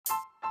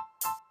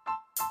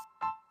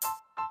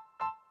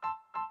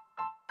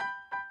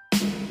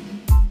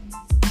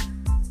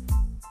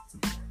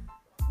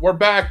We're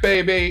back,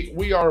 baby.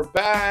 We are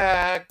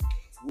back.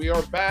 We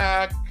are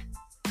back.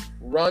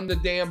 Run the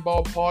Damn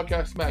Ball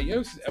podcast, Matt. You know,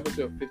 this is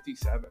episode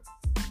 57.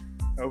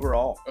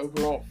 Overall,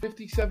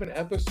 57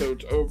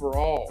 episodes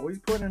overall. we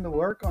putting in the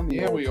work on the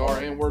Yeah, we are,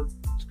 and we're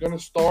going to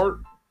start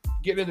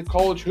getting into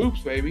college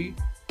hoops, baby.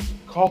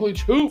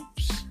 College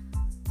hoops.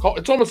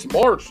 It's almost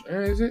March,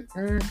 is it?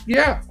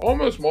 Yeah,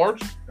 almost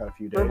March. Got a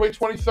few days. February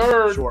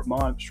 23rd. Short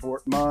month.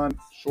 Short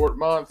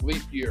month,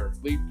 leap year.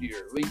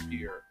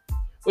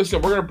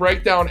 Listen, we're going to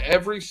break down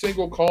every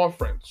single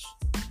conference.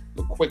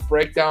 A quick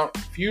breakdown.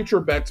 Future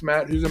bets,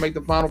 Matt. Who's going to make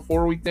the Final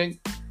Four, we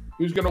think?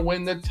 Who's going to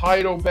win the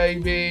title,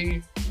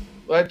 baby?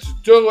 Let's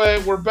do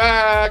it. We're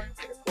back.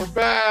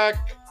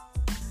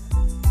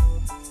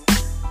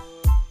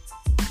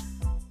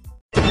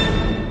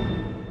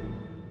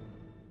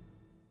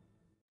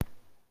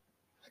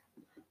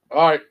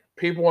 All right.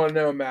 People want to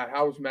know, Matt,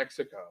 how was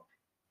Mexico?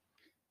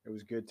 It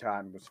was a good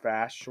time. It was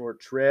fast, short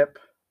trip,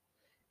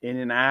 in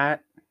and out.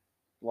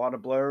 A lot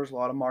of blurs, a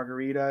lot of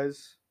margaritas.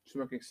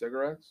 Smoking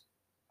cigarettes?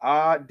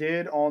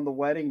 Did on the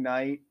wedding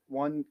night.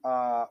 One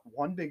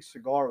big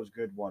cigar was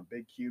good. One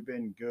big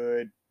Cuban,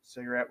 good.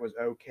 Cigarette was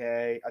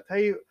okay. I tell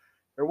you,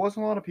 there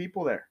wasn't a lot of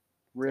people there.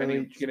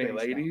 Really, Did you get any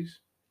ladies?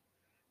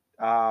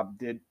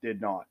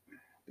 Did not.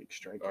 Big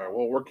strike. All right.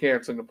 Well, we're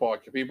canceling the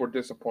podcast. People are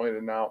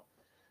disappointed now.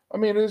 I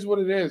mean, it is what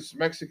it is.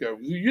 Mexico.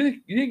 You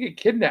didn't get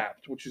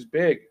kidnapped, which is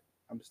big,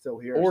 I'm still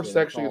here. or so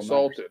sexually that's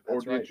all that assaulted, matters. or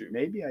That's did right. you?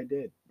 Maybe I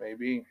did.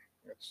 Maybe.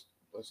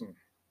 Listen.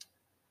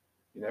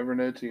 You never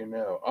know till you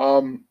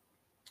know.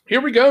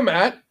 Here we go,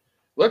 Matt.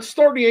 Let's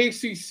start the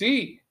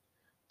ACC.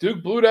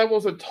 Duke Blue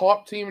Devils, a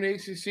top team in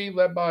ACC,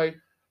 led by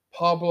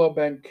Pablo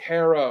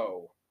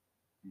Banchero.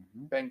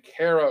 Mm-hmm.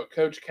 Banchero,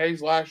 Coach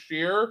K's last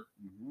year.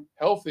 Mm-hmm.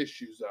 Health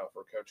issues, though,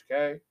 for Coach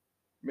K.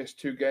 Missed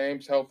 2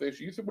 games, health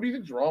issues. What do you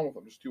think's wrong with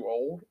him? Just too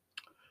old?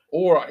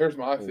 Or, here's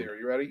my theory.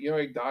 You ready? You know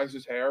he dyes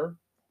his hair?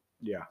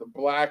 Yeah. The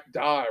black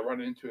dye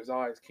running into his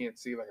eyes, can't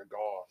see like a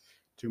goth.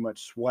 Too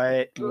much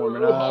sweat,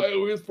 warming up.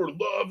 Ohio is for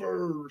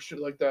lovers, shit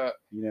like that.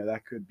 You know,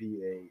 that could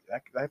be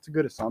that's a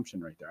good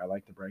assumption right there. I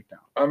like the breakdown.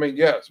 I mean,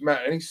 yes,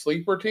 Matt. Any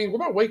sleeper teams? What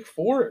about Wake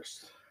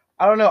Forest?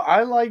 I don't know.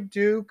 I like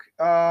Duke.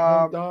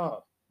 Duh.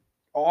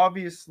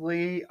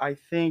 Obviously, I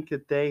think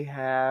that they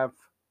have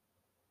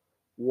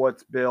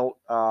what's built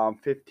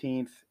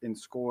 15th in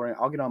scoring.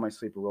 I'll get on my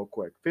sleeper real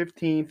quick.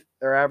 15th.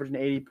 They're averaging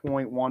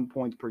 80.1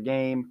 points per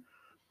game.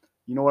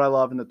 You know what I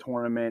love in the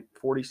tournament?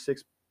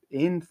 46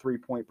 in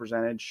 3-point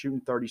percentage,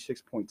 shooting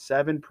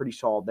 36.7, pretty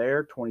solid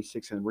there.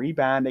 26 in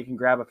rebound. They can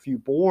grab a few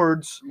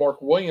boards. Mark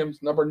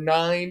Williams, number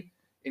 9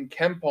 in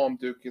KenPom,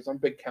 Duke, because I'm a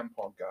big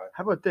KenPom guy.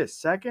 How about this?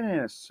 Second in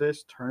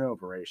assist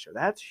turnover ratio.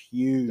 That's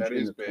huge That in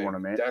is the big.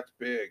 tournament. That's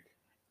big.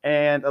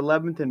 And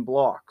 11th in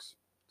blocks.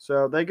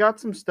 So they got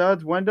some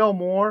studs. Wendell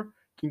Moore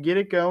can get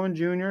it going,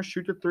 junior.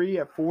 Shoot the 3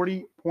 at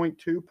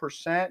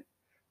 40.2%.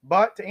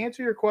 But to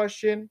answer your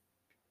question,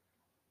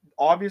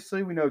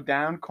 obviously, we know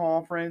down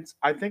conference.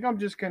 I think I'm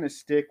just going to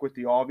stick with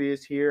the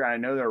obvious here. I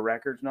know their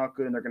record's not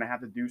good, and they're going to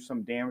have to do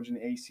some damage in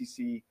the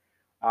ACC,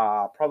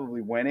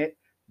 probably win it.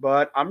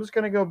 But I'm just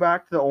going to go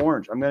back to the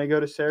orange. I'm going to go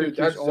to Syracuse.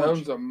 Dude, that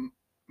orange. zone's a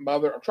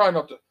mother. I'm trying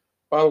not to,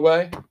 by the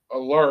way,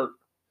 alert.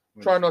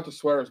 Trying not to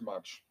swear as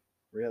much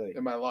Really?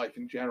 in my life,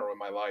 in general, in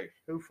my life.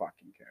 Who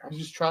fucking cares? I'm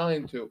just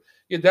trying to.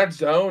 Yeah, that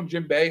zone,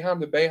 Jim Boeheim,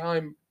 the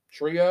Boeheim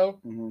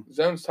trio,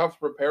 zone's tough to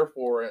prepare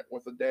for it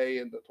with a day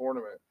in the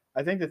tournament.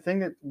 I think the thing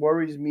that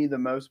worries me the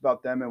most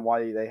about them and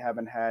why they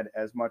haven't had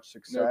as much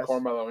success. No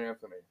Carmelo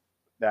Anthony.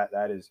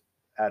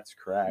 That's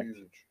correct.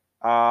 Huge.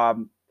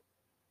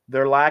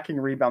 They're lacking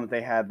rebound that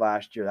they had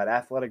last year. That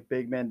athletic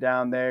big man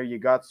down there. You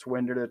got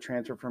Swinder, the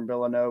transfer from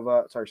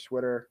Villanova. Sorry,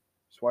 Swider.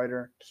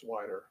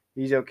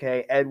 He's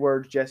okay.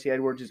 Jesse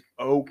Edwards is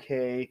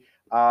okay.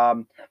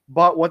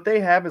 But what they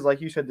have is, like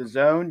you said, the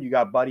zone. You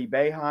got Buddy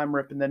Boeheim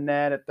ripping the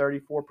net at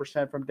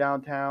 34% from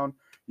downtown.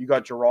 You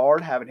got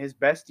Gerard having his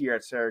best year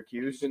at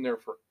Syracuse. He's been there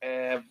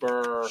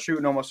forever.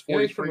 Shooting almost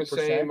 43%. He's from the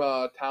same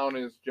town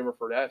as Jimmer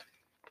Fredette.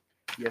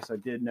 Yes, I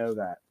did know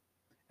that.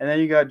 And then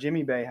you got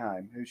Jimmy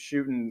Boeheim, who's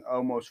shooting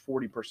almost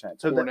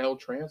 40%. So Cornell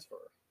transfer.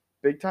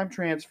 Big-time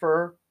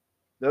transfer.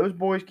 Those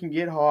boys can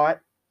get hot.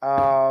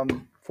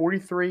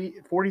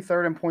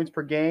 43rd in points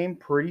per game.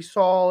 Pretty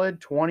solid.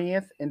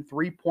 20th in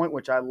 3-point,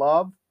 which I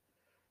love.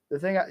 The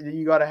thing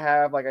you got to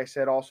have, like I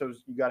said, also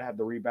is you got to have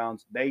the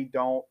rebounds. They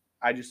don't.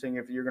 I just think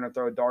if you're going to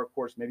throw a dark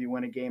horse, maybe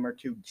win a game or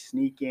two,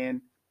 sneak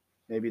in.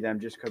 Maybe them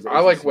just because. I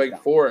like Wake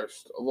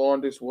Forest.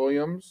 Alondis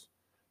Williams,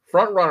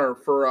 front runner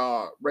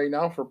for right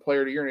now for Player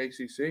of the Year in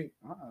ACC.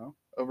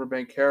 Over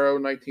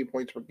Banchero, 19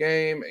 points per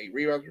game, 8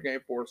 rebounds per game,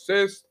 4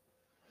 assists.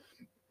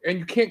 And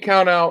you can't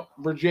count out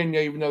Virginia,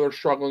 even though they're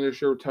struggling this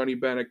year with Tony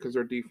Bennett because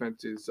their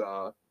defense is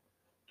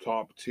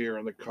top tier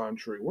in the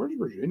country. Where's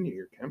Virginia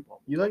here, KenPom?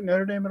 You like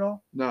Notre Dame at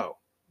all? No,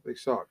 they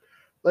suck.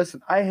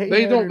 Listen, I hate.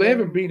 They Notre Dame.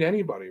 haven't beat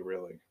anybody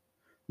really.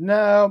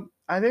 No,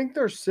 I think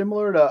they're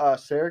similar to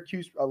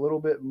Syracuse, a little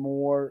bit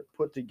more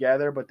put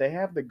together, but they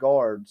have the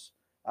guards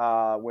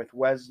with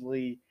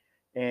Wesley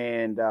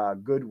and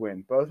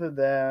Goodwin. Both of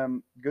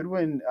them,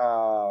 Goodwin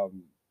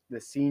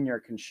the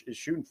senior, is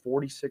shooting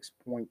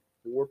 46.4%.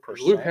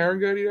 Is Luke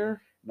Harringay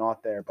there?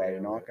 Not there, buddy.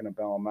 Damn Not it. going to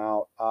bail him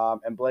out.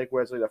 And Blake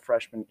Wesley, the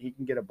freshman, he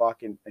can get a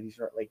bucket, and he's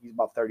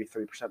about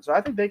 33%. So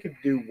I think they could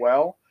do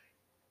well.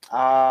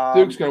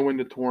 Duke's going to win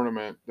the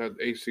tournament, that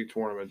AC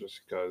tournament,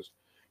 just because.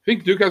 I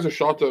think Duke has a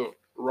shot to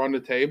run the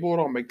table,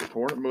 and I'll make the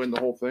tournament, win the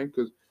whole thing.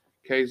 Because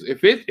K's,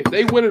 if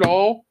they win it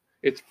all,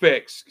 it's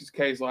fixed. Because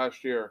K's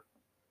last year.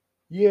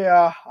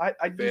 Yeah,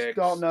 I just Fixed.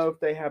 don't know if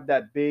they have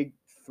that big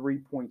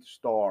 3-point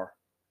star.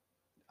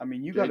 I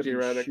mean, you got to JJ be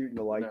Redick? shooting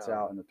the lights No.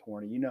 out in the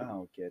tournament. You know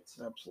how it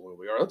gets.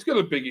 Absolutely. All right, let's go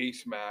to Big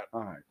East, Matt.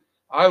 All right.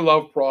 I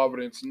love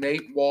Providence.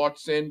 Nate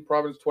Watson,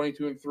 Providence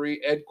 22-3.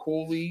 Ed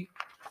Cooley,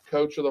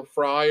 coach of the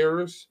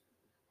Friars.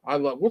 I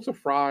love. What's a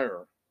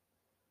Friar?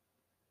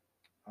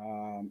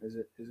 Is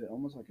it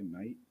almost like a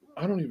knight?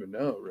 I don't even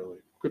know, really.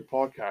 Good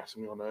podcasting.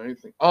 We don't know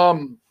anything.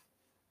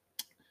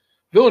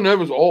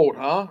 Villanova's old,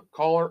 huh?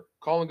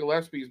 Colin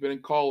Gillespie's been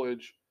in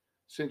college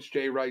since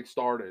Jay Wright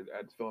started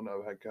at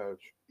Villanova head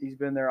coach. He's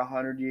been there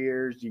 100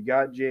 years. You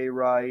got Jay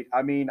Wright.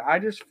 I mean, I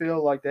just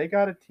feel like they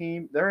got a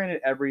team. They're in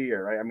it every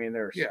year, right? I mean,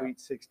 they're a Sweet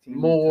 16.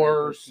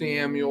 Moore,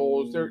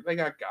 Samuels. They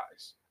got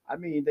guys. I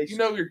mean,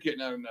 you're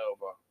getting out of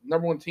Nova.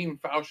 Number one team in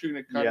foul shooting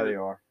in the country. Yeah, they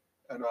are.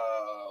 At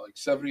like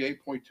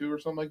 78.2 or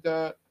something like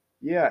that.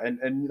 Yeah,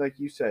 and like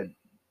you said,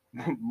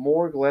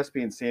 Moore,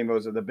 Gillespie, and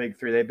Samuels are the big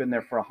three. They've been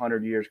there for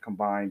 100 years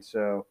combined.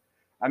 So,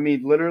 I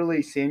mean,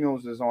 literally,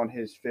 Samuels is on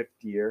his 5th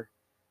year.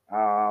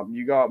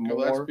 You got Moore.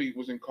 Gillespie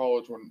was in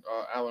college when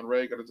Alan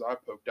Ray got his eye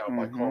poked out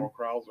by Carl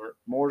Krauser.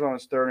 Moore's on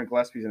his 3rd, and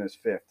Gillespie's in his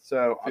 5th.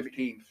 So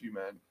 15th, you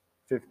man.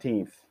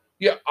 15th.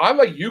 Yeah, I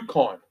like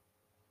UConn.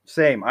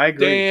 Same, I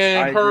agree.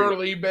 Dan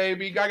Hurley,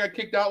 baby. Guy got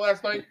kicked out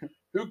last night.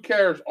 Who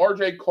cares?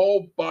 RJ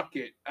Cole,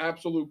 bucket.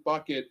 Absolute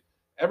bucket.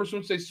 Ever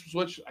since they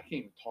switched, I can't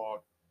even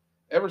talk.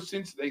 Ever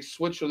since they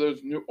switched to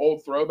those new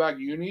old throwback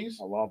unis.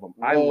 I love them.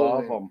 I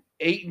love them.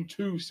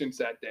 8-2 since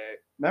that day.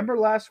 Remember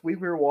last week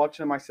we were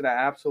watching them? I said I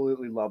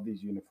absolutely love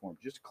these uniforms.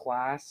 Just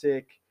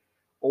classic,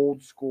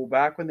 old school.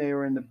 Back when they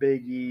were in the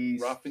Big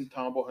East. Rough and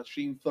tumble,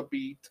 Hashim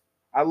Thabit.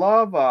 I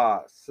love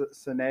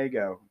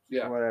Sonego.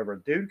 Yeah. Whatever.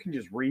 Dude can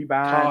just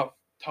rebound.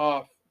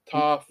 Tough.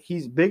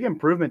 He's big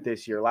improvement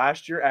this year.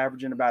 Last year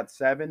averaging about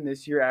 7.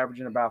 This year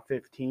averaging about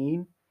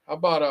 15. How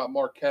about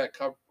Marquette?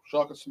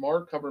 Shaka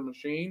Smart, cover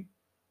machine.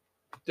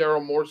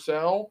 Daryl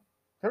Morcell.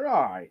 They're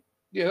all right.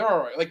 Yeah, they're all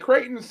right. Like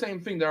Creighton, the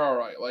same thing. They're all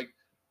right. Like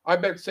I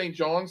bet St.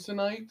 John's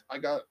tonight. I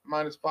got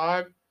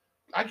 -5.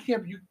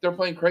 They're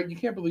playing Creighton. You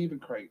can't believe in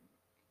Creighton.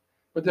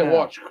 But then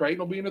watch, Creighton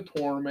will be in a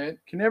tournament.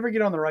 Can never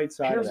get on the right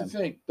side. Here's the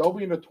thing: they'll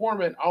be in a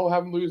tournament. I'll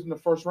have them lose in the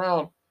first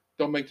round.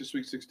 They'll make the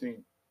Sweet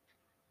 16.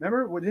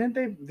 Remember? Didn't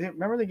they?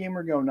 Remember the game we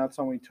were going nuts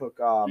on? We took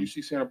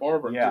UC Santa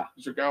Barbara. Yeah.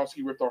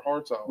 Zagowski ripped our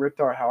hearts out. Ripped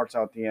our hearts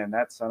out at the end.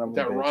 That son of a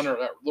that bitch. runner,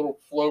 that little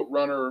float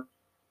runner,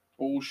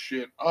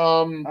 bullshit.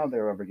 How did they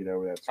ever get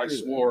over that? I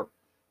swore.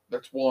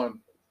 That's one.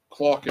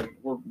 Clocking.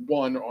 We're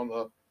one on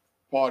the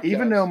podcast.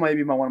 Even though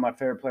maybe one of my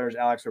favorite players,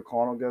 Alex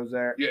O'Connell, goes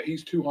there. Yeah,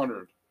 he's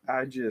 200.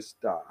 I just.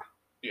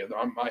 Yeah,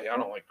 I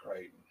don't like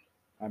Creighton.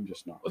 I'm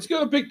just not. Let's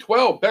go to Big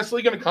 12. Best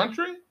league in the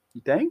country?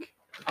 You think?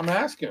 I'm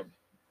asking.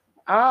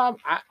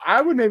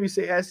 I would maybe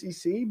say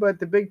SEC, but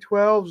the Big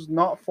 12's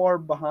not far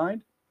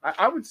behind.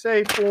 I would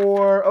say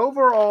for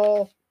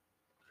overall,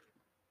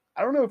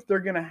 I don't know if they're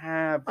going to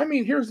have. I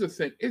mean, here's the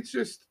thing. It's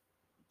just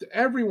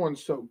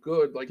everyone's so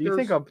good. Like, do you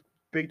think a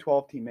Big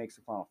 12 team makes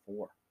the Final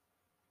Four?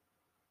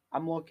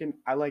 I'm looking.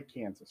 I like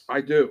Kansas.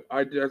 I do.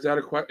 Is that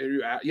a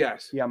question?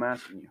 Yes. Yeah, I'm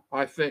asking you.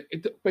 I think.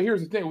 But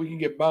here's the thing. We can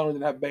get boned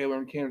and have Baylor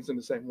and Kansas in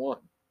the same one.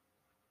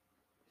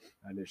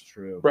 That is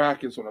true.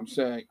 Brackets, what I'm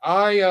saying.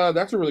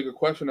 That's a really good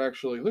question,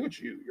 actually. Look at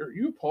you. Are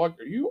you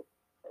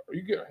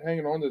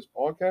hanging on to this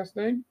podcast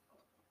thing?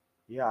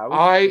 Yeah, I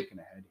was looking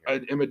ahead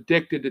here. I am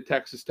addicted to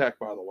Texas Tech,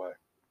 by the way.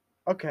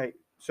 Okay,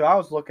 so I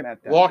was looking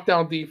at that.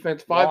 Lockdown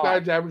defense, 5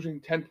 guys averaging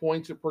 10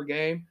 points per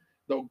game.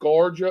 They'll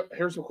guard you.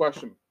 Here's the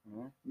question.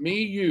 Mm-hmm.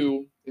 Me,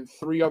 you, and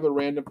 3 other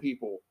random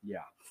people.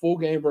 Yeah. Full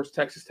game versus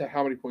Texas Tech.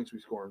 How many points we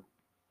scoring?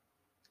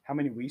 How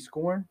many we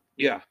scoring?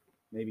 Yeah.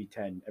 Maybe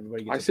 10.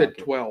 Everybody gets I said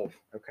 12.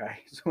 Okay.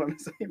 So I'm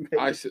saying maybe.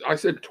 I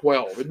said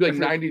 12. It'd be like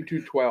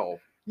 92-12.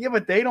 Yeah,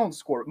 but they don't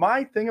score.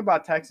 My thing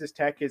about Texas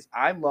Tech is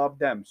I love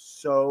them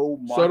so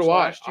much so do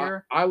last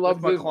year. I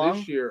love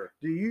this year.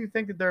 Do you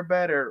think that they're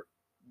better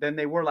than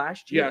they were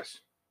last year?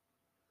 Yes.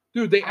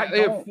 Dude, they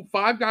have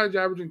 5 guys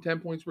averaging 10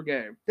 points per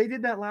game. They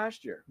did that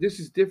last year. This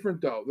is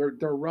different, though.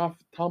 They're rough,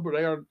 tumble.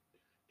 They are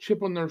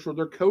chip on their shoulder.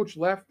 Their coach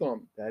left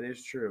them. That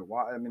is true.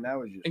 I mean, that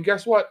was just. And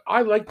guess what?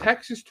 I like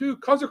Texas, too,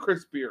 because of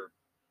Chris Beard.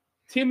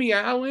 Timmy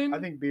Allen. I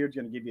think Beard's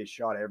going to give you a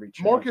shot every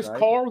chance. Marcus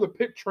Carr with a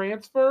pick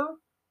transfer.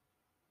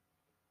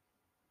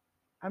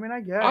 I mean, I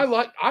guess.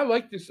 I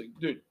like this thing.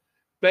 Dude,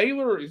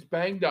 Baylor is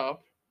banged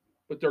up,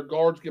 but their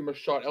guards give them a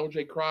shot.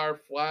 LJ Cryer,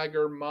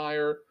 Flagger,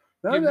 Meyer.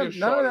 None of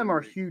them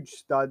are huge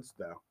studs,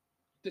 though.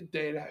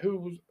 They had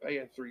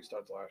 3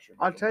 studs last year.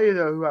 I'll tell you,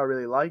 though, who I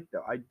really like,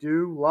 though. I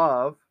do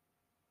love.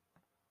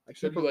 I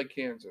said you like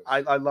Kansas.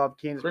 I love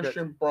Kansas.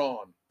 Christian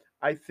Braun.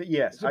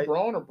 Yes. Is it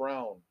Braun or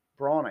Brown?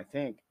 Braun, I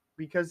think.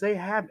 because they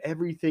have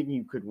everything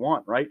you could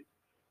want, right?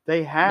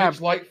 They have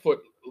Mitch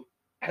Lightfoot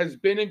has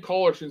been in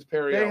college since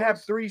Perry They Ellis.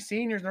 have 3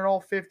 seniors, and they're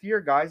all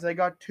fifth-year guys. They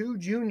got 2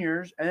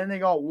 juniors, and then they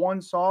got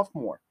 1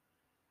 sophomore.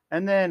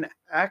 And then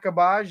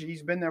Akabaji,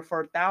 he's been there for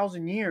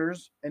 1,000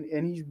 years, and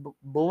he's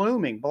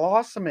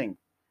blossoming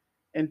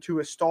into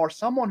a star.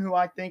 Someone who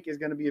I think is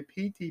going to be a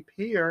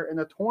PTPer in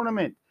the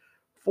tournament.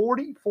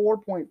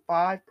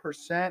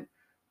 44.5%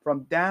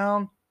 from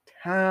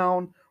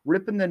downtown,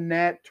 ripping the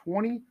net,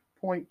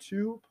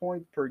 20.2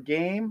 points per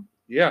game.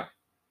 Yeah.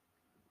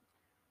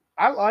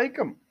 I like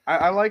him.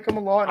 I like him a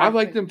lot. I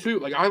like them too.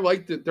 Like I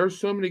like that. There's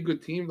so many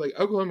good teams. Like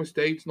Oklahoma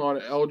State's not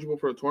eligible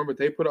for a tournament.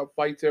 They put up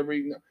fights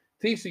every.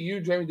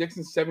 TCU, Jamie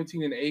Dixon,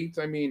 17-8.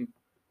 I mean,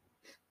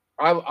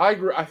 I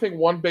agree. I think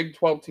one Big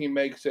 12 team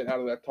makes it out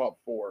of that top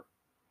 4.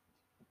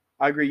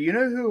 I agree. You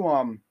know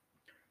who?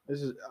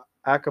 This is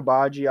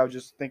Akabaji. I was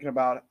just thinking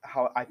about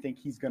how I think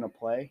he's going to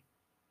play.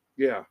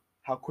 Yeah.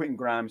 How Quentin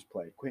Grimes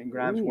played. Quentin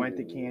Grimes went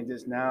to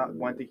Kansas, now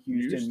went to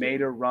Houston,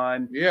 made a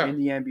run Yeah. in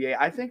the NBA.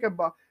 I think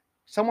about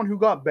someone who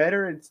got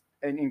better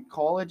in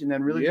college and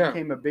then really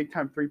became a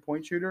big-time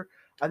three-point shooter.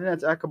 I think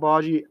that's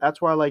Akabaji.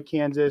 That's why I like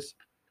Kansas.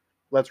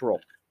 Let's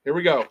roll. Here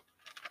we go.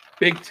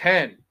 Big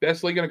 10.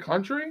 Best league in the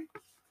country?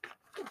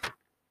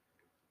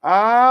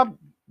 I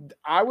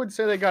would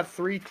say they got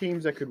 3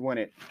 teams that could win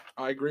it.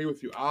 I agree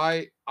with you.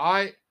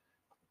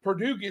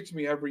 Purdue gets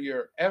me every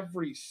year,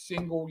 every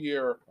single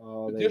year.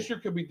 The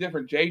district could be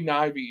different. Jay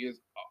Ivey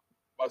is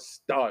a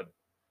stud.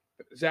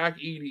 Zach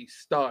Edey,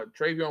 stud.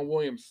 Travion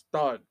Williams,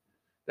 stud.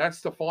 That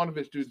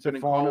Stefanovic dude's been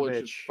in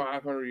college for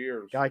 500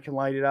 years. Guy can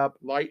light it up.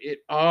 Light it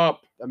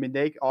up. I mean,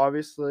 they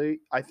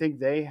obviously, I think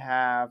they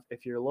have,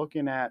 if you're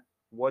looking at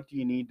what do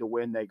you need to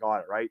win, they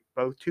got it, right?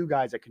 Both 2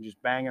 guys that can just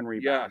bang and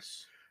rebound.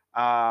 Yes.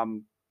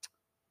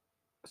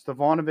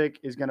 Stefanovic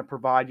is going to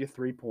provide you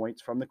 3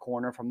 points from the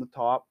corner, from the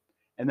top.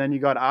 And then you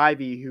got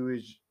Ivy, who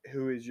is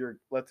your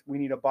we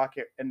need a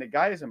bucket. And the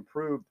guy has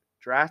improved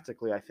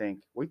drastically, I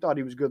think. We thought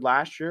he was good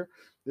last year.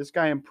 This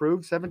guy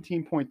improved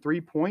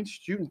 17.3 points,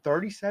 shooting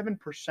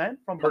 37%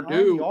 from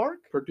behind the arc.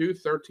 Purdue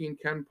 13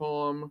 Ken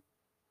Palm.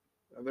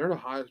 They're the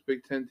highest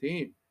Big 10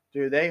 team.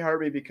 Dude, they hurt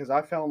me because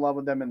I fell in love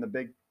with them in the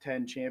Big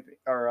 10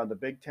 the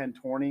Big 10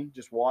 tourney,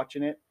 just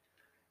watching it.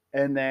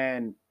 And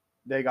then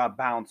they got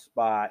bounced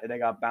by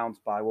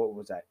what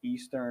was that?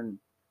 Eastern,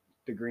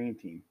 the green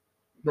team.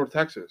 North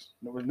Texas.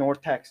 It was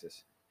North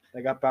Texas.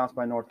 They got bounced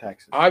by North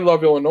Texas. I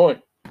love Illinois.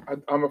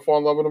 I'm going to fall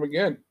in love with them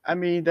again. I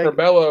mean,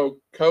 Curbelo,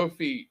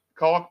 Kofi,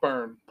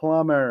 Cockburn.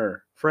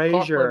 Plummer, Frazier.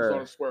 Cockburn's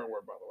not a swear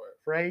word, by the way.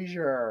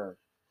 Frazier.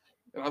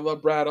 And I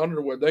love Brad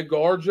Underwood. They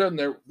guard you,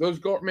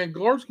 and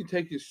guards can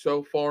take you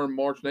so far in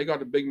March. And they got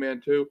the big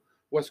man too.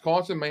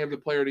 Wisconsin may have the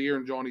player of the year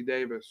in Johnny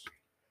Davis.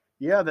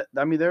 Yeah,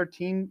 they're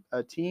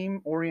a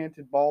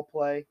team-oriented ball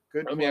play.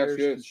 Good players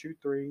can shoot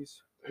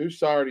threes. Whose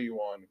side are you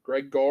on?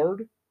 Greg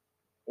Gard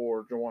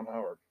or Juwan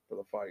Howard for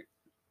the fight?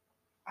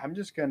 I'm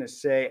just gonna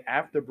say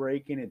after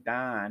breaking it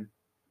down,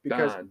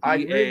 because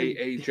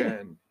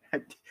D-A-H-N.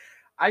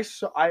 I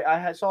saw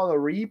the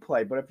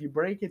replay, but if you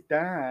break it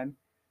down,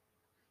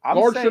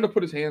 Gard should have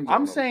put his hands on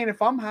him. I'm saying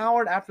if I'm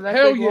Howard after that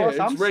Hell big yeah, loss,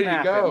 I'm ready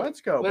snapping. to go.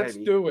 Let's go, Let's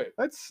baby. do it.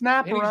 Let's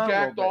snap and around. He's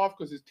jacked off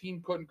because his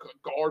team couldn't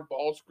guard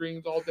ball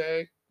screens all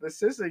day. The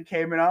assistant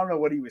came in. I don't know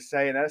what he was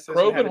saying. That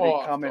assistant had to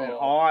be coming in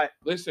hot.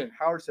 Listen,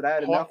 Howard said, "I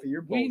had enough of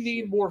your bullshit." We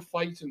need more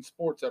fights in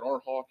sports that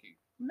aren't hockey.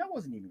 That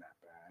wasn't even that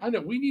bad. I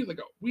know. We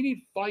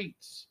need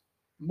fights.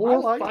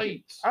 More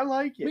fights. I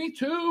like it. Me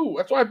too.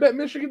 That's why I bet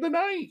Michigan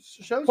tonight.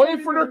 Shows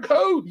playing for their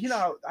coach. You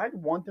know, I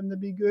want them to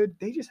be good.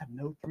 They just have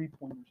no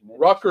 3-pointers.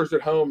 Rutgers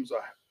at home's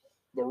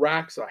the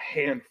rack's a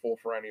handful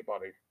for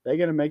anybody. They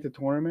gonna make the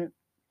tournament?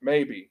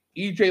 Maybe.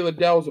 EJ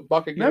Liddell's a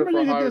bucket getter.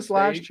 Remember they did this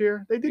last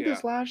year? They did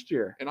this last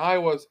year. And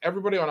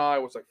everybody on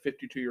Iowa was like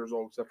 52 years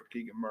old except for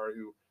Keegan Murray,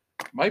 who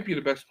might be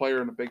the best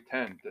player in the Big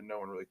Ten that no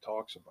one really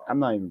talks about. I'm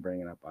not even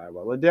bringing up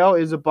Iowa. Liddell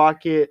is a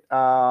bucket.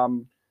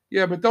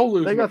 Yeah, but they'll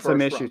lose. They got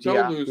some issues.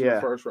 They'll lose in the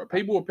first round.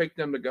 People will pick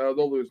them to go.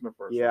 They'll lose in the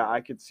first round. Yeah, I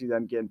could see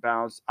them getting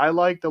bounced. I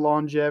like the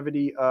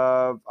longevity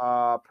of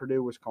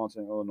Purdue,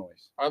 Wisconsin,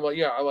 Illinois. I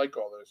like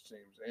all those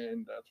teams,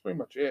 and that's pretty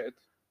much it.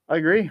 I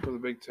agree. For the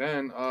Big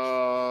Ten.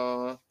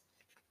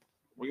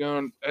 We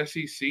going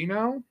SEC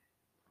now?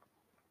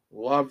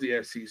 Love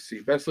the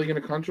SEC. Best league in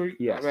the country?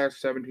 Yes. I've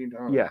asked 17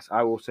 times. Yes,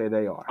 I will say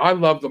they are. I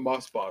love the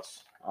Must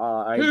Bus.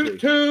 I agree.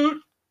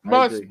 Toot,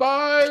 Must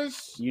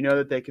Bus. You know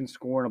that they can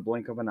score in a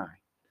blink of an eye.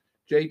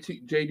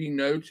 JD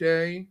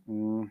Noche,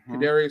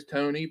 Kadarius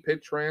Toney,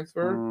 Pitt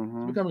transfer.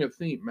 It's becoming a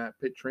theme, Matt.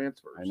 Pitt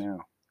transfers. I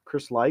know.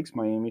 Chris Likes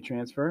Miami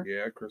transfer.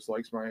 Yeah, Chris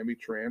Likes Miami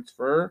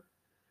transfer.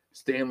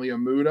 Stanley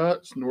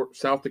Amuda,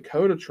 South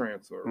Dakota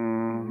transfer.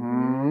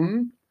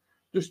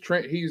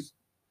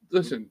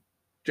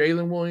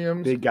 Jalen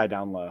Williams, big guy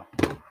down low.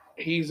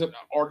 He's an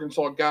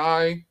Arkansas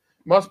guy.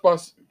 Must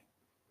Bus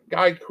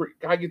guy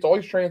gets all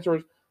these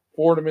transfers,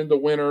 forward them into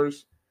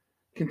winners.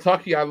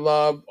 Kentucky, I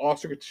love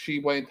Oscar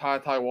Tshiebwe and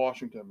Ty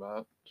Washington,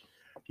 man.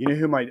 You know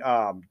who my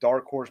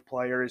dark horse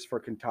player is for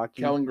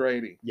Kentucky? Kellen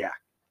Grady. Yeah.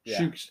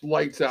 Shoots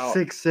lights out.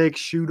 6'6",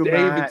 shoot him.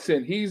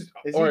 Davidson. Is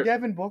he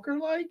Devin Booker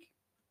like?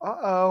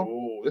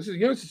 Oh, this is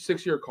it's a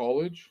 6-year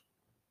college.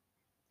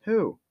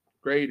 Who?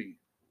 Grady.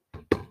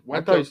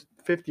 I thought he was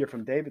 5th year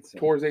from Davidson.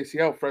 Tore his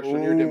ACL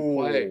freshman year, didn't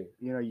play.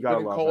 You gotta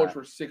love college that.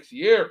 for 6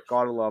 years.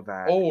 Gotta love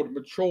that. Old,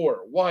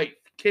 mature, wife,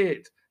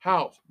 kids,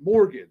 house,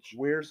 mortgage.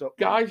 Where's a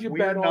guys you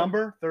bet on?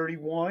 Number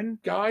 31.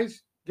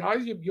 Guys,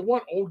 you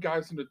want old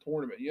guys in the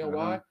tournament. You know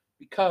why?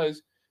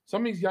 Because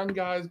some of these young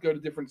guys go to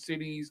different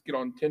cities, get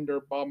on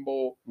Tinder,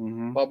 Bumble,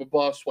 blah, blah,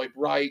 blah, swipe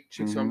right,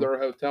 chase them to their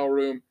hotel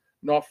room,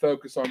 not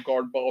focus on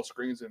guard ball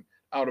screens and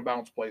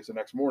out-of-bounds plays the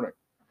next morning.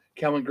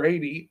 Kellen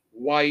Grady,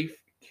 wife,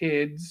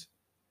 kids,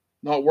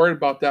 not worried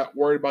about that,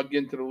 worried about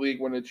getting to the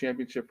league, winning the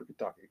championship for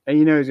Kentucky. And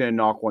he's going to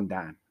knock one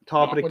down.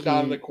 Top of the key.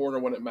 Down in the corner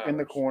when it matters. In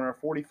the corner,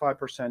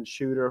 45%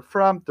 shooter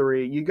from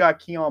 3. You got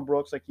Keon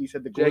Brooks, like you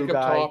said, the glue Jacob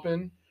guy.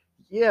 Toppin.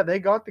 Yeah, they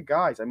got the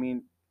guys. I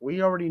mean,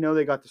 we already know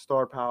they got the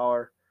star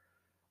power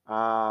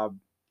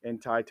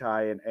and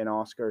Ty and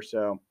Oscar.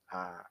 So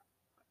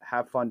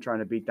have fun trying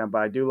to beat them.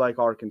 But I do like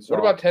Arkansas. What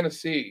about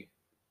Tennessee?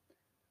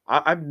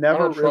 I've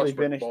never really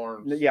been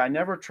I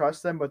never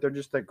trust them, but they're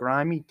just a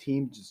grimy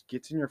team. Just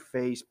gets in your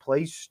face,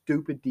 plays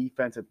stupid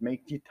defense, that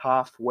makes you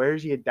tough,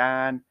 wears you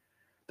down.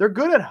 They're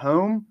good at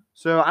home,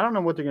 so I don't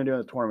know what they're gonna do in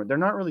the tournament. They're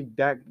not really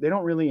they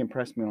don't really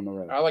impress me on the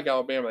road. I like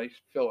Alabama. They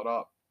fill it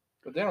up,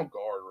 but they don't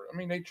guard. I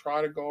mean, they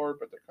try to guard,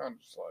 but they're kind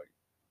of just like.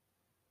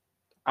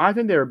 I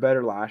think they were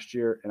better last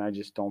year, and I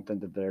just don't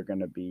think that they're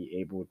gonna be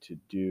able to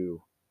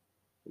do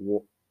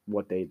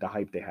the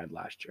hype they had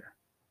last year.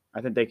 I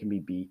think they can be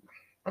beat.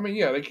 I mean,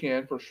 yeah, they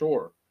can for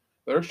sure.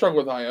 They're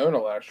struggling with Iona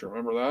last year.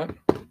 Remember that?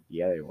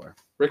 Yeah, they were.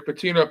 Rick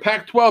Pitino,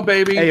 Pac-12,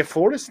 baby. Hey, if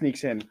Florida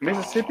sneaks in,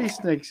 Mississippi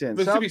sneaks in,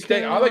 Mississippi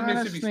State. I like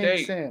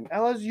Mississippi State.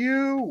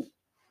 LSU.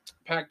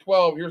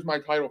 Pac-12. Here's my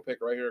title pick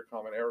right here.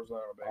 Coming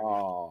Arizona, baby.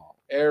 Oh,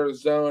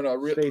 Arizona.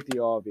 State the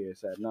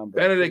obvious at number.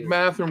 Benedict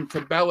Mathurin,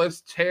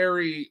 Tabellis,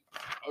 Terry,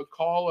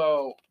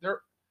 Okalo.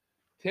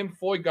 Tim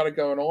Floyd got it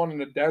going on in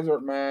the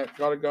desert, Matt.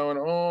 Got it going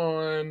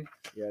on.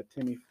 Yeah,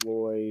 Timmy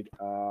Floyd.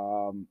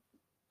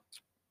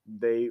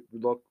 They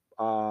look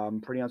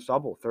pretty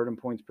unstoppable. 3rd in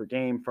points per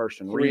game,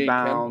 1st in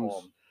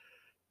rebounds,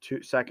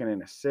 2nd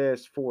in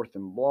assists, 4th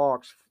in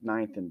blocks,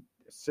 9th in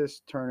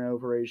assist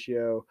turnover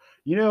ratio.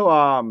 You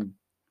know,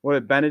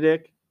 what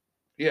Benedict?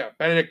 Yeah,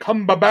 Benedict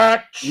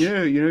Cumberbatch. You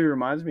know, he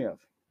reminds me of.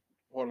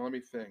 Hold on, let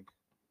me think.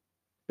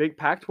 Big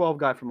Pac-12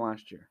 guy from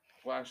last year.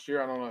 Last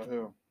year, I don't know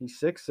who. He's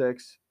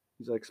 6'6".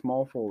 He's like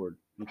small forward.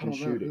 He can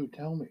shoot it.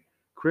 Tell me.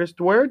 Chris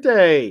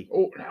Duarte.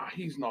 Oh, no,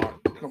 he's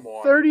not. Come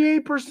on.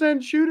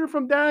 38% shooter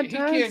from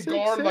downtown. He can't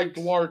guard like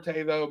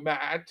Duarte, though,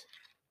 Matt.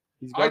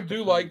 I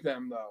do like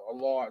them, though, a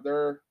lot.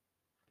 They're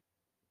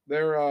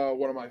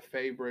one of my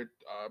favorite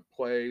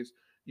plays.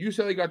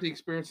 UCLA got the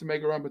experience to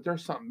make a run, but they're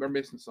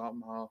missing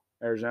something, huh?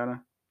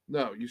 Arizona?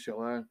 No,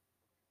 UCLA.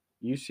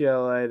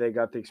 UCLA, they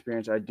got the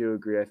experience. I do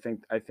agree. I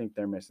think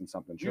they're missing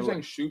something.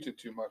 UCLA shoots it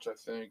too much, I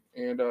think.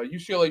 And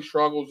UCLA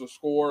struggles to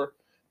score.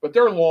 But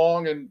they're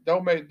long, and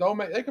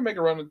they can make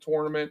a run in the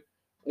tournament.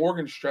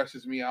 Oregon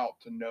stresses me out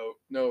to no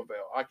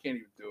avail. I can't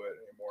even do it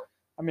anymore.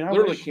 I mean,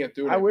 can't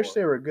do it anymore. I wish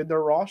they were good.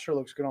 Their roster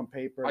looks good on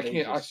paper.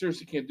 I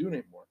seriously can't do it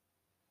anymore.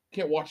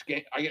 Can't watch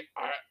game.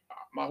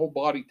 My whole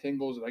body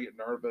tingles and I get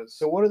nervous.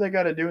 So what do they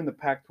got to do in the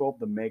Pac-12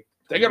 to make?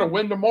 They got to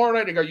win tomorrow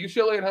night. They got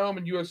UCLA at home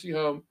and USC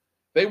home.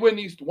 They win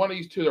one of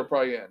these two, they're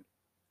probably in.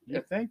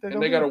 You think and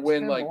they got to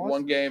win like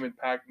one game in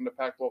the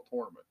Pac-12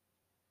 tournament.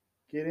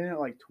 Get in at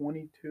like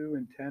 22-10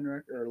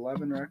 record or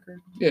 11 record.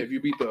 Yeah, if you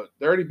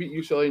they already beat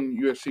UCLA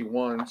and USC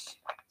once.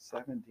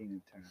 17-10.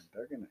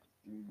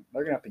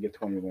 They're gonna have to get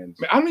 20 wins.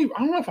 I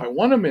don't know if I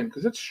want them in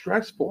because it's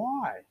stressful.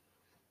 Why?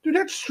 Dude,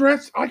 that's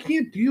stress. I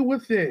can't deal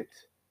with it.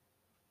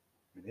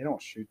 I mean, they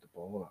don't shoot the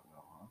ball that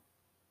well,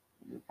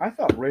 huh? I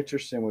thought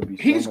Richardson would be.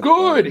 He's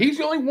good. He's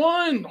the only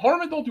one.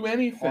 Harmon don't do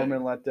anything.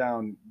 Harmon let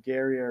down.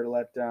 Guerrier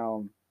let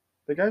down.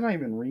 The guy's not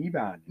even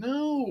rebounding.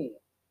 No,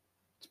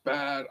 it's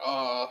bad.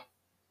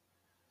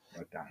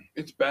 Let down.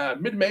 It's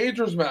bad.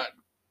 Mid-majors, Matt.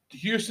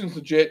 Houston's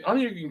legit. I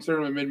don't even consider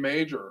them a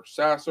mid-major.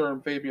 Sasser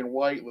and Fabian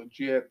White,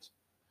 legit.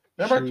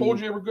 Remember I told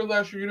you they were good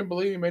last year? You didn't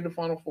believe you made the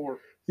Final Four.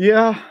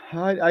 Yeah,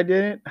 I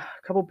didn't. A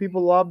couple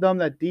people loved them.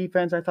 That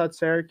defense, I thought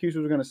Syracuse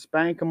was going to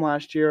spank them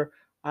last year.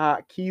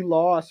 Key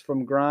loss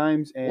from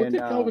Grimes and what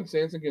did Kelvin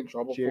Sampson get in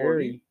trouble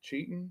for?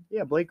 Cheating?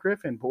 Yeah, Blake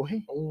Griffin,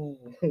 boy. Oh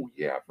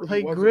yeah,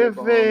 Blake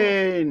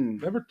Griffin.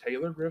 Remember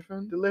Taylor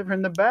Griffin?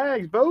 Delivering the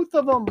bags, both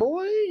of them,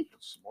 boy.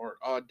 Smart.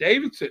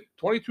 Davidson,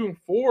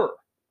 22-4.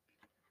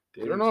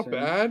 They're not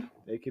bad.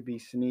 They could be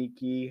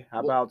sneaky.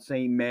 How about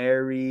St.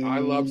 Mary's? I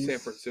love San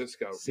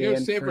Francisco.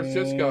 San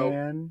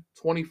Francisco,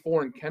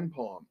 24 in Ken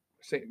Palm.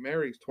 St.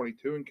 Mary's,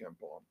 22 in Ken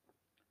Palm.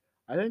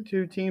 I think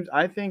two teams.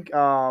 I think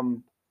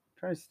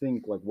trying to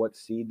think like what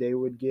seed they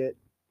would get.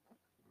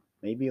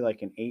 Maybe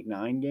like an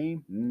 8-9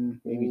 game.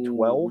 Maybe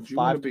 12,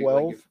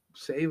 5-12.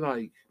 Say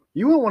like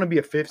you wouldn't want to be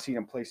a 5th seed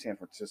and play San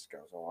Francisco.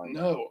 So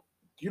no,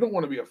 you don't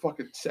want to be a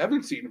fucking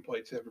 7th seed and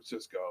play San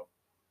Francisco.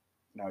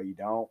 No, you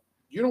don't.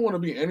 You don't want to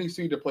be any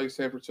seed to play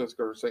San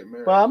Francisco or St.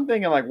 Mary's. But I'm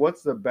thinking, like,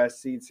 what's the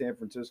best seed San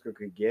Francisco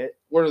could get?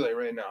 What are they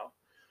right now?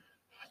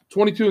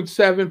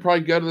 22-7,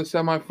 probably go to the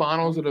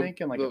semifinals. I'm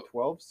thinking like a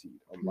 12 seed,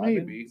 11,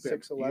 maybe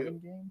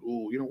 6-11 game.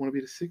 Ooh, you don't want to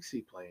be the 6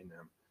 seed playing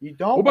them. You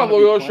don't. What about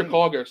Loyola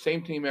Chicago?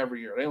 Same team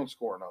every year. They don't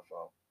score enough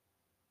though.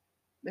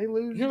 They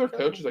lose. You know their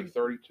coach is like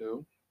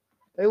 32.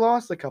 They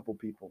lost a couple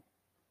people.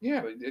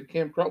 Yeah, they did.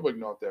 Cam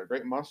Krutwig out there,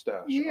 great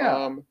mustache.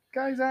 Yeah,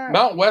 guys out.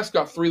 Mount West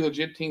got 3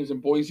 legit teams in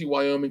Boise,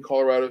 Wyoming,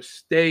 Colorado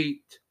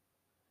State.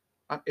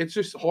 It's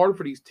just hard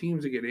for these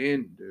teams to get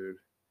in, dude.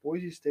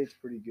 Boise State's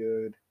pretty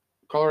good.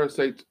 Colorado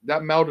State,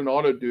 that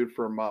Maldonado dude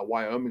from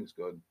Wyoming's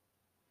good.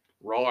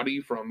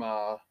 Roddy from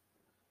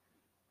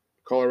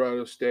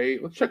Colorado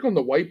State. Let's check on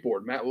the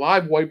whiteboard, Matt.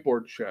 Live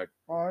whiteboard check.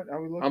 All right,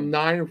 are we looking? I'm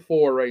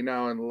 9-4 right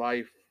now in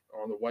life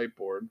on the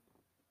whiteboard.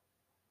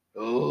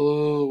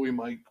 Oh, we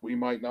might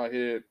not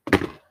hit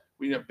it.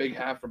 We need a big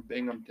half from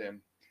Binghamton.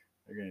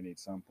 They're gonna need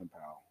something,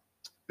 pal.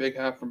 Big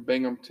half from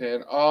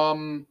Binghamton.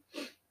 You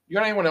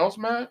got anyone else,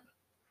 Matt?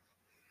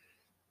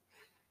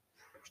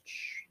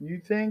 You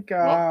think?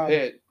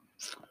 Pitt.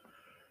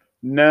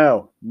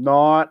 No,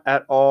 not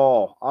at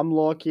all. I'm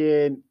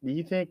looking. Do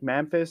you think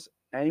Memphis?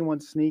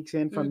 Anyone sneaks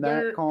in from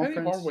that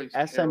conference?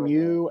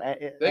 SMU?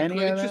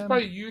 It's just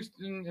probably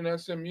Houston and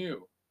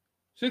SMU.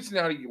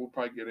 Cincinnati will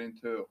probably get in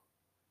too.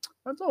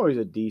 That's always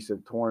a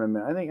decent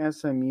tournament. I think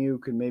SMU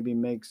could maybe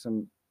make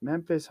some.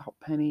 Memphis,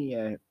 Penny,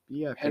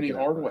 Penny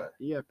Hardaway.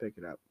 Pick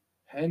it up.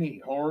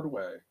 Penny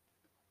Hardaway.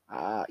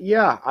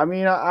 Yeah. I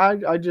mean,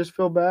 I just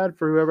feel bad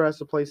for whoever has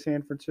to play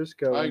San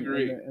Francisco. I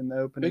agree. In the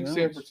opening. Big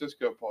San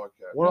Francisco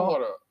podcast. We're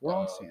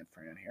on San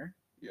Fran here.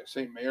 Yeah,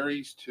 St.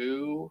 Mary's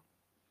too.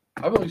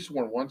 I've only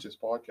sworn once this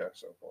podcast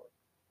so far.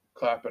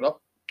 Clap it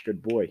up.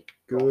 Good boy.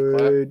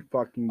 Good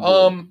fucking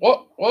boy.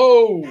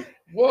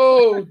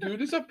 Whoa, dude.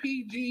 This is a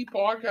PG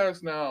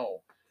podcast now.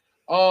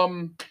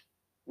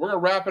 We're gonna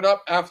wrap it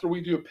up after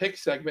we do a pick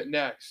segment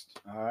next.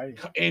 All right.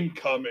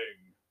 Incoming.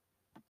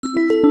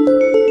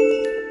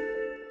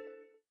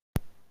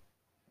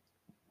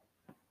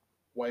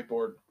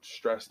 Whiteboard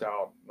stressed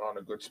out, not in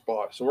a good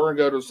spot. So we're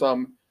gonna go to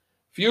some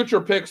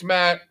future picks,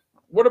 Matt.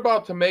 What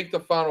about to make the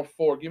Final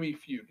Four? Give me a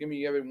few. Give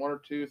me every 1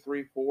 or 2,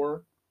 3,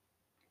 4.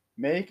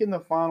 Making the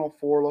Final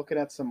Four, looking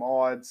at some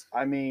odds.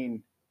 I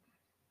mean,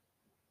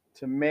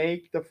 to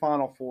make the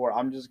Final Four,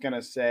 I'm just going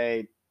to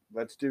say,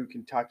 let's do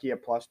Kentucky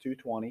at plus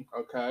 220.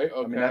 Okay.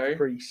 I mean, that's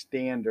pretty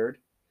standard.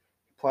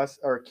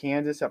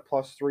 Kansas at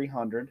plus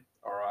 300.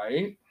 All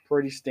right.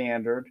 Pretty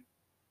standard.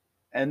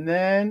 And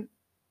then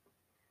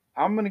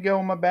I'm going to go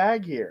in my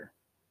bag here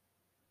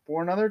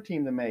for another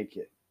team to make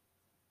it.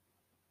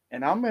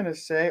 And I'm going to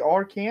say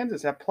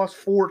Arkansas at plus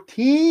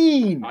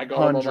 14. I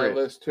got them on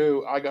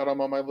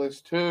my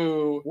list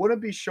too. Wouldn't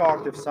be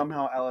shocked if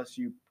somehow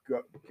LSU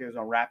goes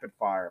on rapid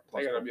fire.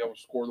 They got to be able to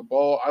score the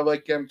ball. I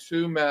like them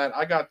too, Matt.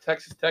 I got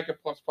Texas Tech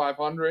at plus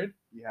 500.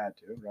 You had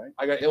to, right?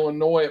 I got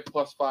Illinois at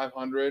plus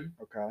 500.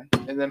 Okay.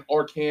 And then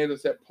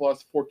Arkansas at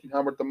plus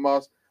 1,400.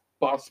 The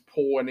bus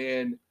pulling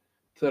in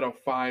to the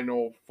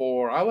Final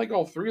Four. I like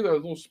all three of those.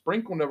 A little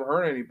sprinkle never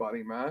hurt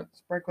anybody, Matt.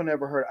 Sprinkle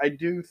never hurt. I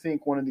do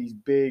think one of these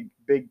big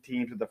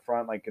teams at the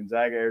front, like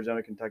Gonzaga,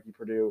 Arizona, Kentucky,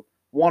 Purdue,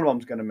 one of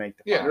them's going to make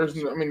the finals.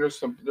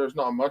 There's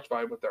not much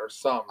value, but there's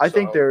some. I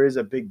think there is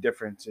a big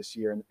difference this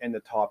year in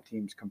the top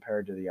teams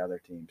compared to the other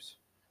teams.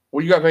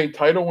 Well, you got any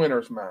title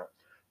winners, Matt?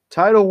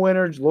 Title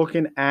winners,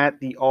 looking at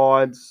the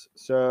odds.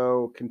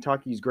 So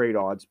Kentucky's great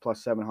odds,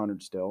 plus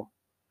 700 still.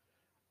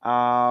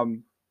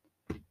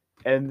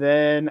 And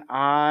then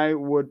I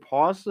would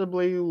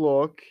possibly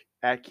look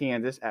at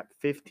Kansas at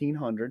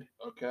 1,500.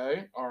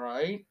 Okay, all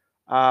right.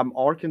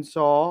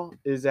 Arkansas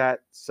is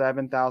at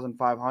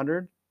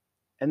 7,500.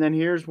 And then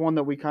here's one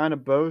that we kind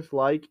of both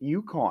like,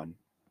 UConn.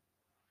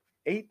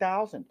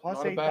 8,000 plus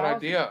 8,000. Not a bad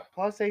idea.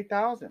 Plus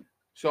 8,000.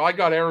 So I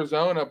got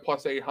Arizona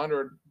plus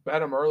 800. Bet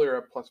them earlier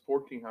at plus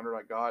 1,400.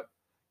 I got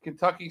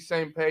Kentucky,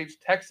 same page.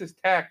 Texas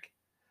Tech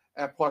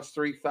at plus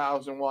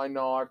 3,000. Why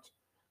not?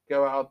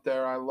 Go out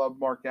there. I love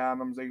Mark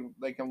Adams.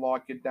 They can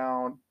lock it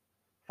down.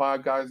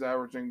 5 guys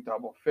averaging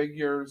double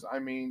figures. I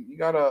mean,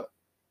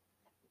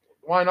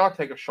 why not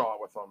take a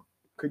shot with them?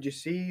 Could you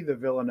see the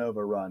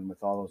Villanova run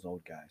with all those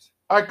old guys?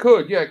 I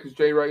could, yeah, because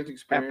Jay Wright's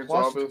experience, at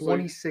plus obviously.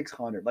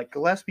 2,600. Like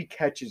Gillespie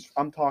catches,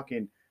 I'm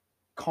talking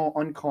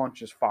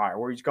unconscious fire,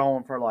 where he's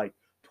going for like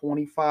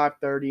 25,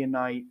 30 a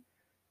night,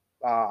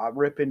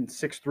 ripping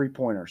 6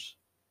 3-pointers.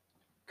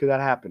 Could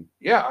that happen?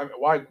 Yeah, I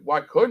mean,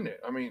 why couldn't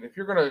it? I mean, if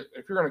you're gonna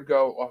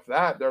go off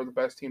that, they're the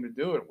best team to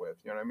do it with.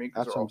 You know what I mean?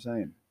 That's what I'm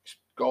saying.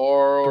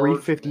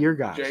 Guards, 350-year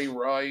guys. Jay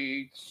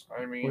Wright.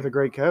 I mean, with a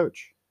great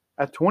coach.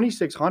 At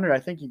 2,600, I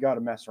think you got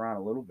to mess around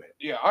a little bit.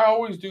 Yeah, I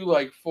always do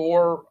like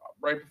 4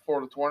 right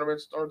before the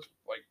tournament starts,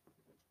 like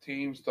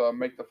teams to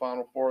make the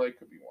Final Four. They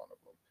could be one of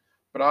them.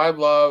 But I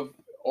love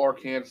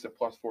Arkansas at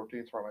plus 14.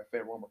 It's probably my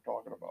favorite one we're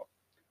talking about.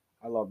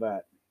 I love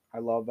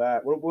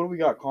that. What do we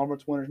got?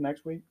 Conference winners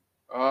next week?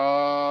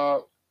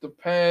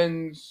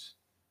 Depends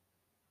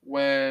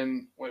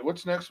when. Wait,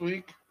 what's next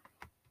week?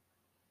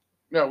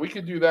 No, we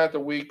could do that the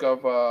week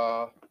of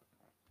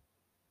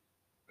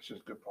It's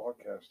just good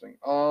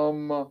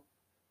podcasting.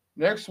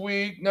 Next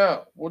week,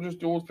 no,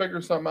 we'll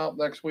figure something out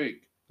next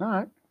week. All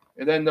right.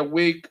 And then the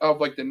week of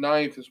like the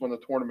 9th is when the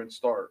tournaments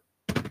start.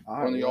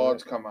 When the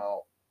odds come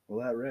out.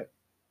 Will that rip?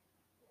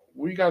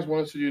 What do you guys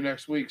want us to do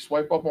next week?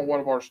 Swipe up on one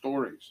of our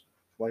stories.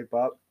 Swipe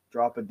up,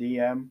 drop a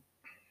DM.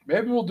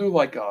 Maybe we'll do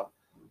like a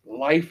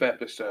life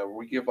episode where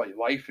we give like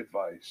life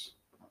advice.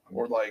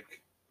 Or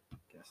like.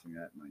 Guessing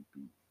that might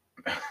be.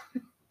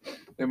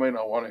 They might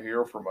not want to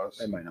hear from us.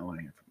 They might not want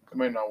to hear from us. They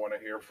might not want to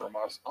hear from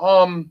us.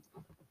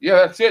 Yeah,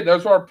 that's it.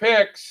 Those are our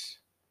picks.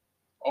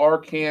 Our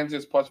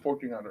Kansas plus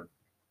 1,400.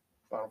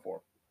 Final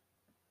four.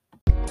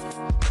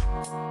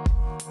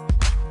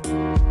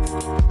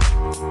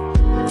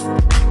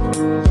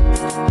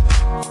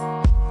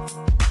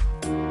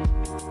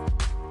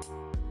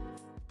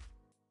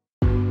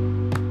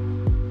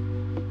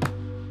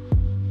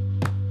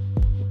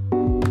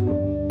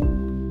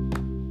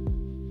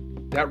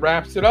 That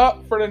wraps it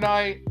up for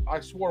tonight. I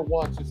swore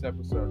once this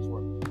episode.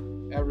 So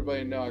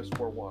everybody know I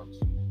swore once.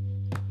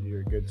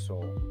 You're a good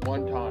soul.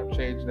 One time,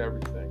 changing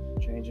everything.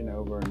 Changing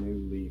over a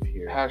new leaf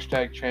here.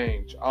 Hashtag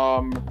change.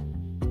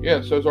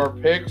 Yeah, so those are our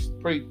picks.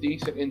 Pretty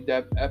decent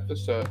in-depth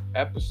episode.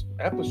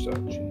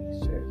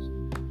 Jesus.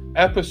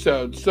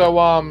 Episode. So,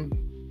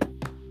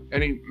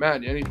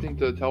 Matt, anything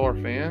to tell our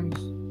fans?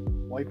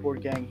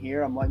 Whiteboard gang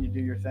here. I'm letting you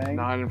do your thing.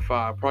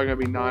 9-5. Probably gonna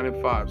be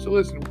 9-5. So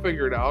listen, we'll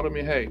figure it out. I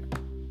mean, hey,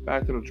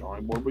 back to the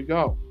drawing board we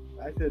go.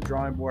 Back to the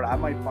drawing board. I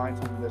might find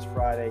something this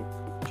Friday.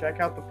 Check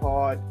out the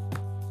pod.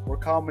 We're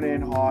coming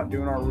in hot,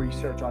 doing our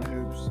research on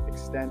hoops,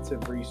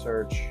 extensive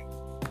research.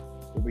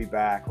 We'll be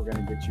back. We're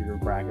going to get you your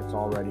brackets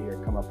all ready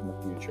here, come up in the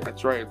future.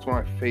 That's right. It's one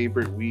of my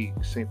favorite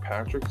weeks. St.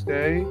 Patrick's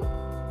Day.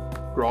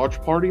 Garage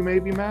party,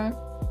 maybe, Matt?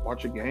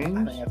 Watch a game?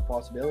 I think that's a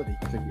possibility.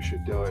 I think we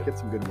should do Let's it. get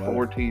some good weather.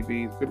 4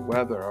 TVs, good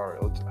weather. All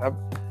right,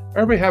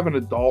 everybody have an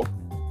adult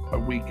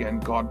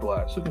weekend. God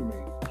bless. Look at me,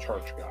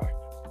 church guy.